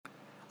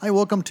Hi,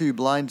 welcome to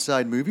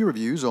Blindside Movie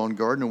Reviews on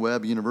Gardner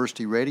Webb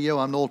University Radio.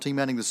 I'm Noel T.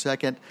 Manning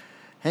II,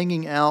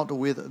 hanging out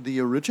with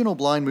the original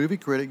blind movie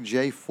critic,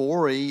 Jay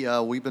Forry.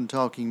 We've been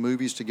talking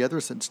movies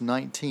together since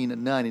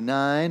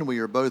 1999. We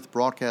are both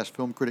Broadcast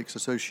Film Critics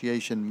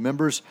Association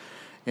members,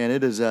 and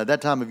it is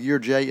that time of year,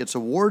 Jay. It's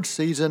awards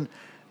season.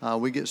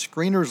 We get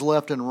screeners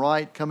left and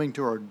right coming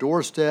to our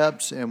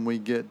doorsteps, and we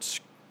get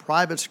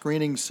private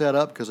screenings set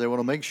up because they want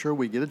to make sure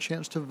we get a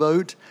chance to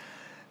vote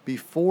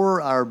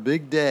before our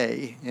big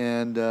day.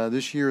 And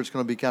this year it's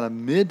going to be kind of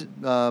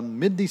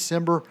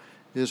mid-December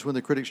is when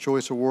the Critics'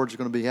 Choice Awards are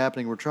going to be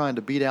happening. We're trying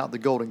to beat out the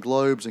Golden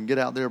Globes and get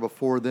out there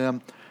before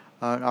them.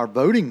 Our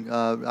voting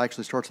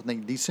actually starts, I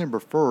think, December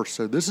 1st.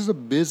 So this is a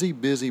busy,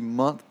 busy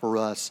month for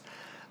us.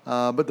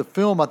 But the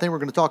film I think we're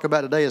going to talk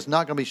about today is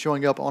not going to be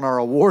showing up on our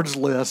awards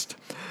list.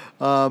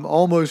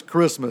 Almost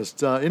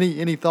Christmas.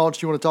 Any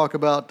thoughts you want to talk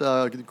about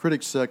the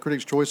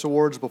Critics' Choice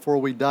Awards before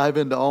we dive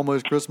into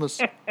Almost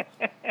Christmas?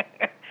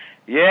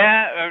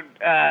 Yeah,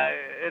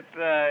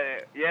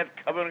 it's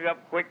coming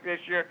up quick this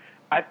year.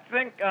 I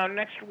think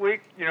next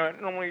week,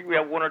 normally we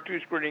have one or two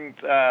screenings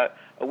a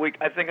week.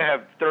 I think I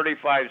have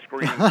 35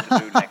 screenings to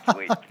do next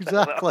week.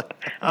 Exactly. So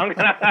I'm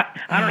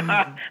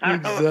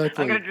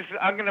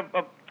gonna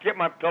get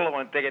my pillow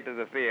and take it to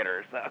the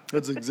theater. So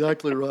that's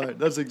exactly right.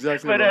 That's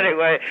exactly right. But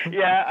anyway,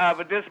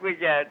 but this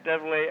week,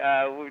 definitely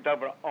we talk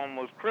about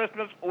Almost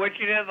Christmas, which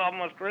it is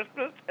Almost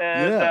Christmas,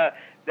 and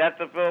that's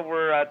the film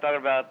we're talking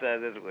about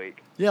this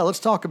week. Yeah, let's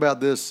talk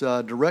about this.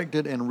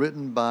 Directed and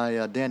written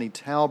by Danny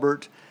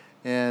Talbert.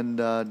 And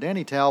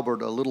Danny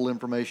Talbert, a little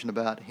information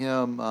about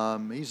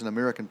him. He's an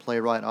American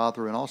playwright,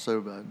 author, and also,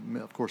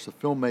 of course, a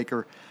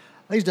filmmaker.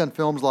 He's done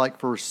films like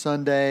For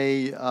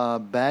Sunday,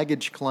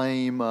 Baggage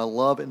Claim,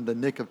 Love in the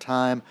Nick of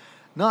Time.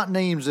 Not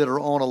names that are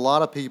on a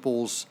lot of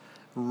people's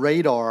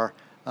radar,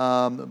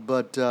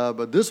 but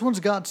this one's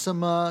got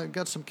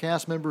some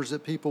cast members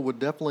that people would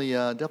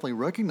definitely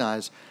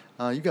recognize.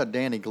 You've got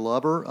Danny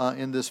Glover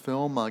in this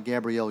film,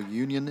 Gabrielle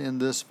Union in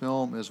this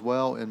film as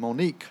well, and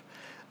Monique.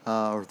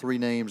 Are three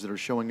names that are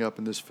showing up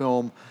in this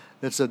film.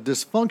 It's a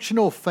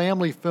dysfunctional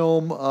family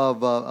film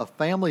of a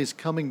family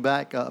coming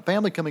back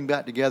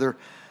together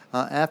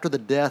after the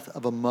death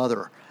of a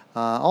mother.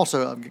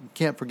 Also,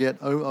 can't forget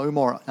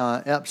Omar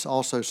Epps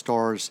also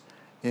stars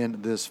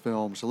in this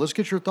film. So let's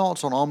get your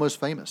thoughts on Almost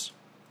Famous.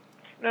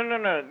 No.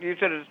 You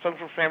said it's a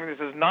dysfunctional family.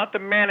 This is not the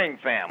Manning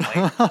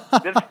family.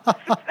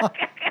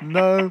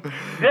 No.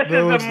 This is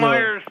the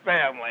Myers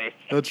family.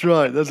 That's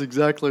right. That's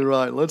exactly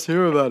right. Let's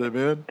hear about it,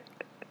 man.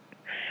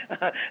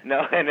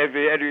 No, and if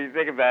you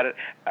think about it,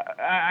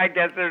 I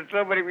guess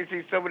we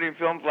see so many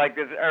films like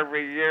this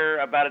every year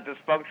about a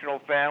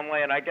dysfunctional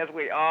family, and I guess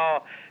we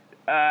all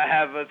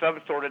have some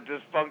sort of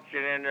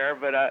dysfunction in there,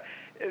 but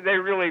they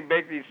really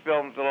make these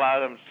films allow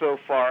them so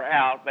far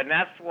out, and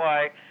that's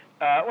why,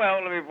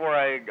 before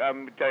I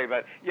tell you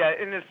about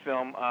it, in this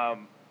film,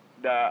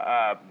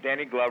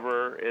 Danny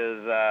Glover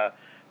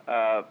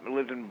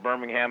lives in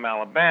Birmingham,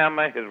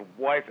 Alabama. His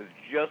wife has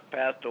just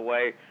passed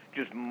away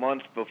just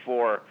months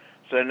before.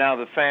 So now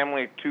the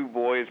family, two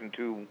boys and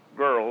two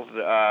girls,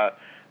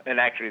 and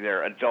actually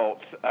they're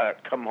adults,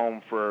 come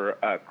home for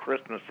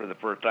Christmas for the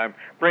first time,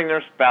 bring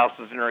their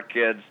spouses and their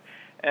kids,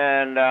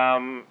 and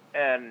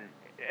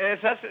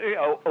it's actually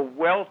a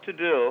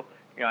well-to-do,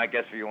 I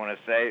guess if you want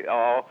to say,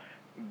 all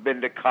been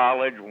to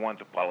college.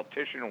 One's a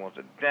politician, one's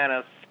a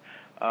dentist,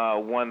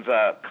 one's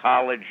a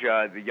college.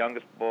 The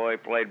youngest boy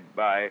played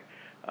by,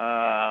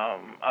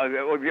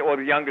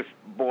 the youngest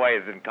boy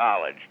is in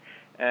college.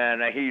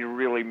 And he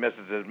really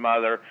misses his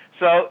mother.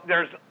 So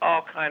there's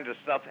all kinds of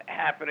stuff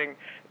happening.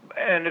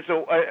 And it's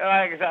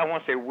I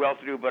won't say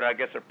well-to-do, but I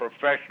guess a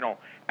professional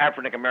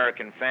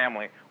African-American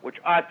family, which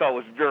I thought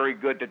was very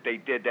good that they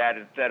did that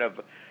instead of,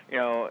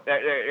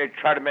 they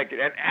try to make it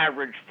an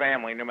average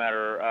family no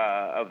matter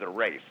of the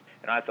race.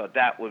 And I thought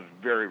that was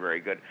very,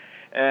 very good.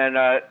 And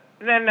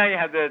then now you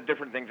have the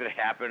different things that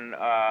happen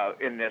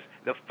in this.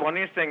 The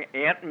funniest thing,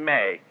 Aunt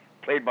May,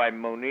 played by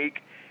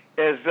Monique,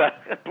 is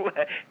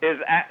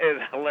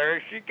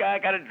hilarious. She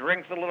kind of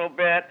drinks a little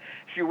bit.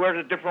 She wears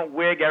a different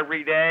wig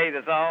every day.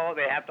 That's all.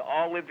 They have to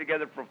all live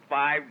together for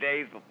 5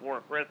 days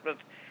before Christmas,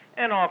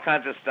 and all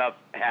kinds of stuff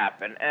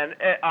happen. And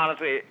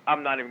honestly,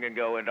 I'm not even going to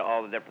go into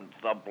all the different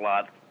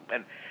subplots.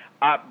 And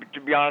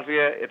to be honest with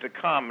you, it's a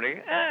comedy.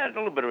 It's a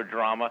little bit of a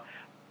drama.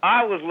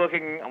 I was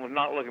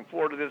not looking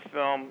forward to this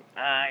film.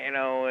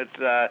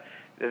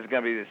 This is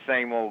going to be the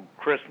same old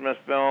Christmas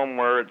film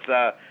where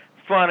it's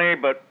funny,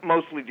 but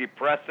mostly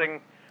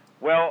depressing.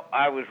 Well,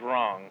 I was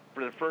wrong.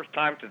 For the first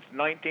time since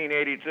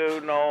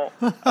 1982, no,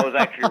 I was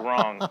actually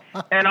wrong.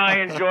 And I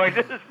enjoyed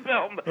this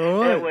film.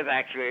 Right. It was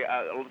actually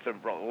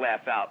some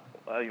laugh out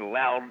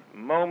loud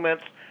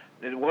moments.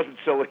 It wasn't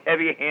so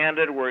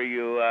heavy-handed where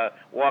you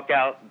walk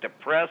out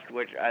depressed,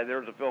 which there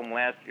was a film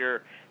last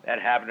year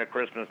that happened, a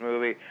Christmas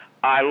movie.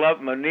 I love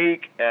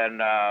Monique and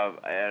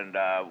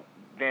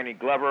Danny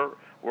Glover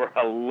were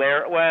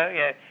hilarious. Well,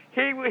 yeah,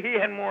 he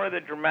had more of the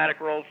dramatic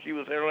roles. She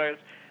was hilarious.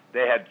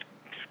 They had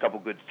a couple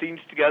good scenes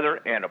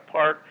together and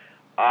apart.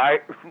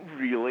 I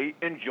really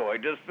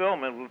enjoyed this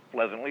film and was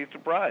pleasantly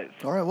surprised.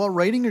 All right, what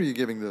rating are you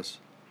giving this?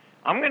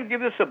 I'm going to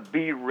give this a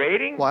B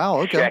rating.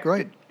 Wow, okay,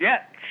 great.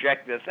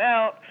 Check this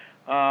out.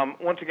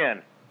 Once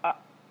again,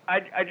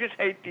 I just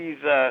hate these,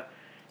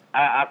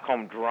 I call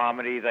them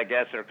dramedies, I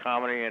guess. They're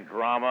comedy and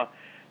drama.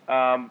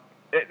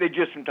 They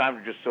just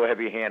sometimes are just so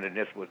heavy-handed, and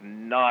this was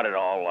not at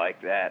all like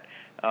that.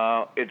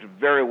 It's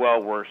very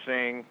well worth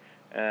seeing,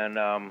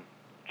 and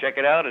check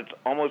it out. It's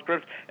almost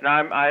Christmas. And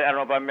I don't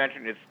know if I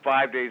mentioned, it's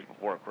 5 days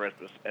before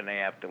Christmas, and they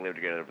have to live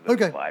together for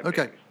those 5 days.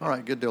 Okay. All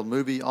right, good deal.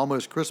 Movie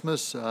Almost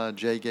Christmas.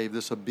 Jay gave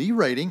this a B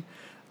rating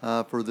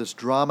for this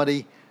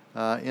dramedy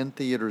in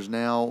theaters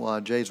now.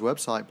 Jay's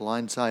website,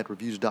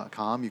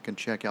 blindsidereviews.com. You can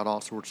check out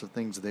all sorts of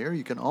things there.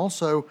 You can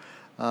also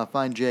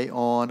find Jay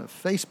on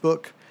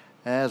Facebook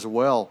as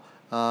well.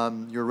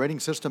 Your rating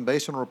system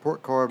based on a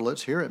report card.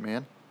 Let's hear it,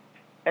 man.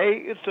 A,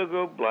 it's so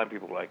good, blind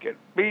people like it.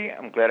 B,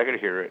 I'm glad I could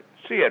hear it.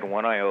 C, I had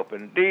one eye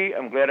open. D,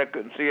 I'm glad I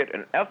couldn't see it.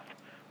 And F,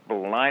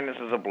 blindness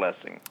is a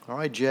blessing. All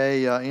right,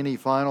 Jay, any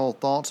final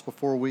thoughts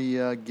before we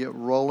get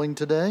rolling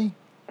today?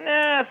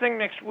 I think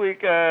next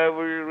week we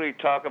really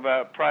talk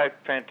about probably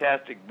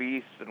Fantastic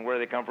Beasts and where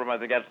they come from. I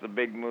think that's the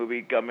big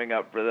movie coming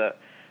up for the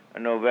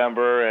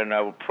November, and I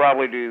will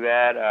probably do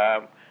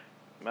that.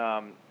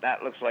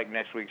 That looks like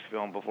next week's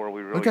film before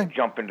we really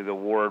jump into the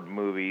award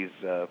movies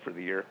for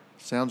the year.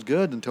 Sounds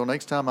good. Until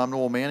next time, I'm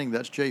Noel Manning.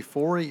 That's Jay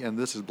Forry, and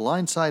this is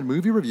Blindside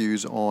Movie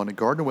Reviews on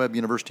Gardner Webb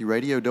University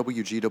Radio,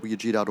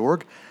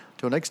 WGWG.org.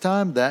 Until next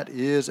time, that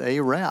is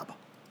a wrap.